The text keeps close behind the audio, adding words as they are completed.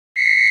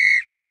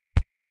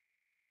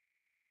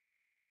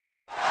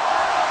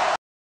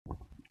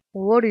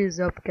What is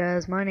up,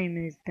 guys? My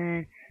name is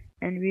Dan,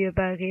 and we are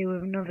back here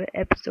with another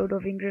episode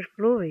of English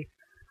Glory.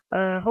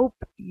 Hope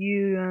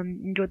you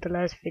enjoyed the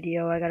last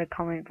video. I got a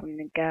comment from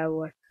the guy who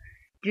was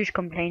just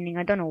complaining.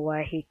 I don't know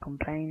why he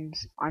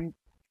complains.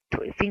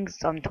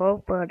 Thinks I'm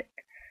 12, but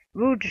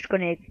we're just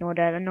gonna ignore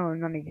that. I know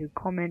none of you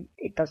comment.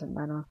 It doesn't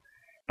matter.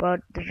 But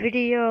the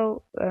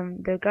video,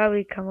 the guy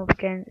we come up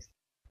against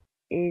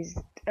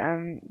is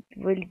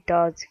really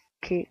does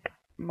kick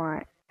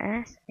my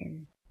ass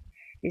in.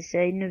 It's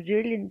a New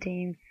Zealand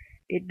team.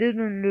 It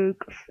didn't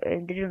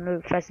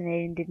look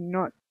fascinating. Did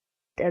not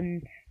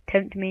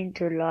tempt me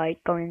into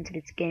like going into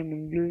this game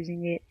and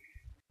losing it.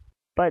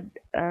 But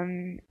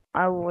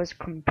I was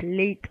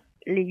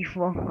completely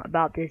wrong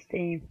about this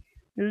team.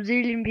 New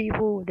Zealand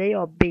people, they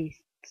are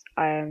beasts.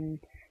 I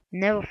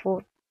never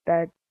thought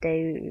that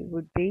they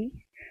would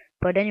be.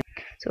 But anyway,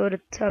 so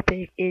the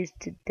topic is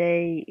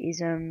today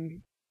is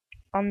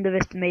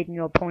underestimating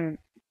your opponent.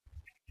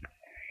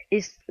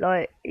 It's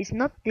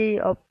not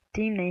the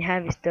team they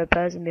have, it's the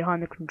person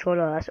behind the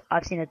controller.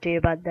 I've seen a tweet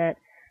about that.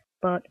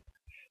 But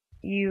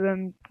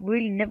you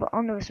really never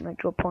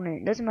underestimate your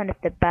opponent. It doesn't matter if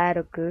they're bad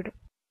or good,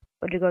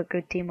 or they got a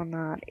good team or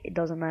not. It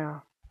doesn't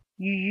matter.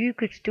 You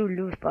could still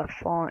lose by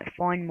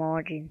fine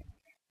margin,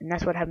 and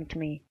that's what happened to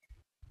me.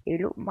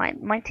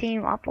 My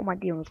team. I thought my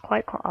team was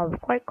I was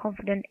quite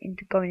confident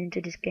into going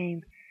into this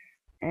game,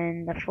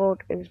 and I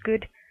thought it was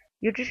good.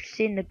 You're just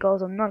seeing the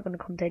goals. I'm not gonna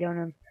commentate on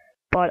them,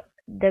 but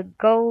the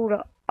goal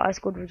that I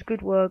scored was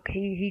good work.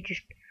 He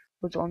just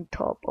was on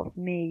top of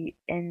me.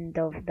 End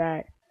of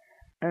that.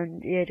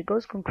 And yeah, the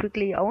goals come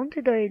quickly. I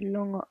wanted a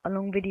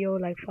long video,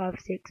 like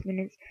 5-6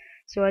 minutes,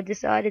 so I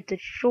decided to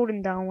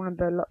shorten down one of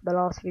the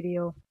last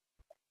video.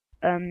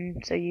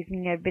 So you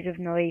can get a bit of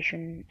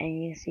narration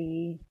and you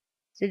see,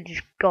 so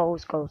just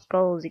goals.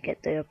 You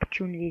get the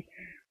opportunities.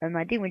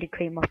 I didn't really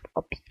claim up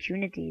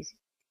opportunities.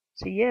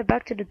 So yeah,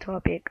 back to the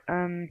topic.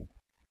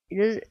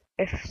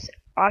 If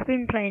I've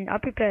been playing, I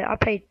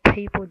played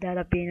people that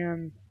have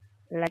been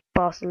like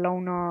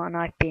Barcelona, and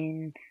I've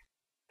been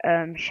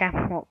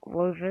Shamrock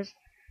Rovers.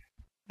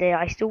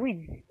 I still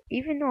win,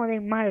 even though they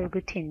might have a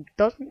good team.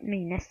 Doesn't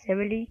mean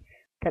necessarily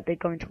that they're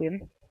going to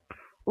win.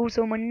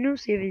 Also, my new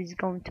series is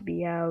going to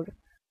be out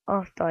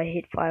after I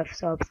hit 5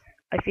 subs.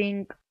 I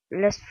think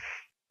Let's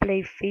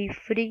Play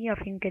FIFA,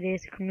 I think it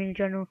is, a community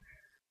channel.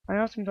 I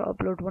asked him to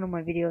upload one of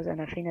my videos,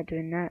 and I think they're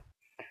doing that.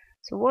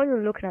 So while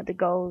you're looking at the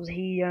goals,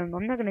 I'm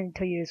not going to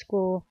tell you the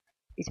score.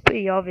 It's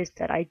pretty obvious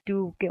that I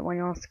do get my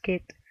ass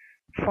kicked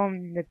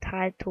from the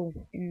title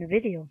in the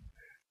video.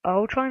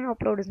 I'll try and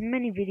upload as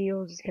many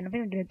videos as I can. I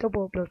think I'm doing a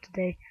double upload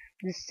today.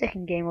 The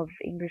second game of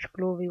English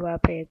Glory where I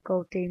play a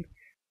gold team.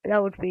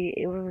 That would be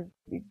it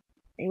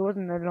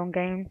wasn't a long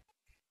game,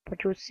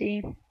 but you'll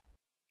see.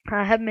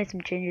 I have made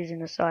some changes in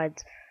the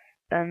sides.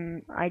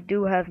 I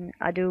do have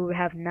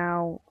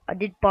now. I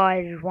did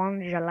buy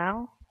Juan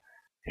Jalao.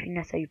 I think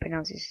that's how you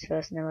pronounce his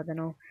first name. I don't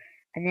know.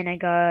 And then I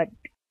got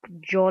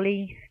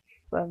Jolly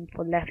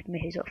for left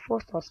mid. He's got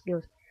 4-star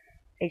skills,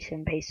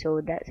 87 pace,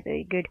 so that's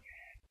very good.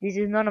 This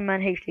is not a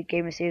Man HD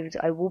Gamer series.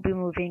 I will be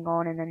moving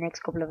on in the next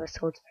couple of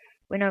episodes.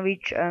 When I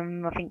reach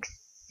I think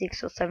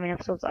 6 or 7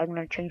 episodes, I'm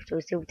gonna change to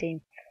a silver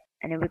team,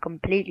 and it'll be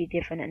completely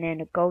different, and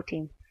then a gold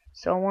team,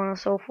 so on and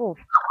so forth.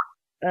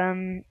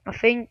 I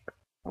think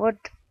what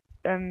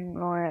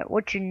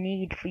you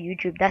need for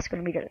YouTube, that's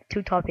gonna be the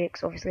 2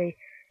 topics. Obviously,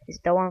 is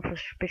the one for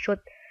short.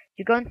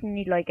 You're going to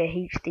need like a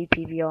HD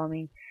PVR.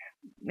 I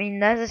mean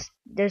that's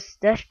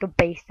the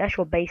base. That's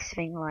your base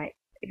thing. Like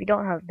if you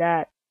don't have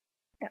that,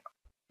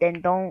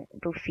 then don't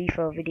do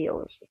FIFA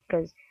videos,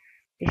 because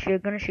if you're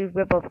gonna shoot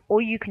rip off, all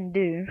you can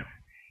do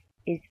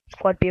is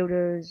squad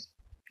builders,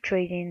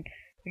 trading,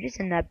 which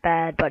isn't that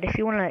bad. But if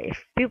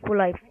people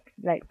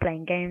like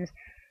playing games,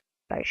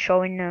 like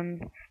showing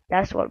them,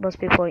 that's what most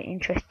people are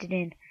interested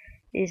in.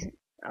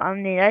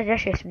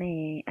 That's just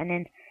me. And then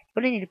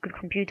you really need a good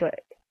computer.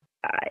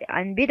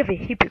 I'm a bit of a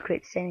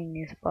hypocrite saying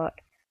this, but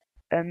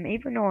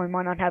even though I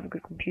might not have a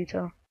good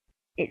computer,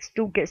 it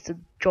still gets the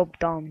job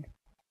done.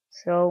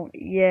 So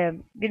yeah,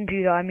 good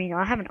computer. I mean,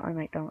 I have an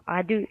iMac though.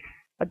 I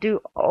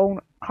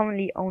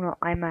currently own an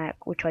iMac,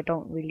 which I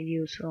don't really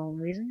use for some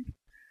reason,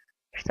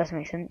 which doesn't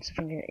make sense.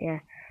 I think yeah,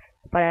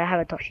 but I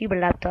have a Toshiba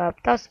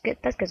laptop. That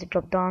gets the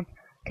job done.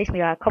 Takes me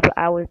like a couple of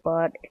hours,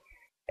 but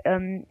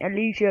at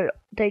least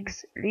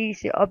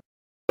it up.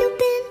 You've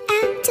been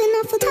acting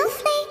awful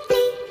tough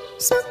lately,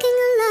 smoking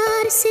a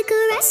lot of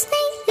cigarettes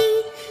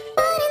lately,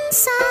 but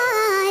inside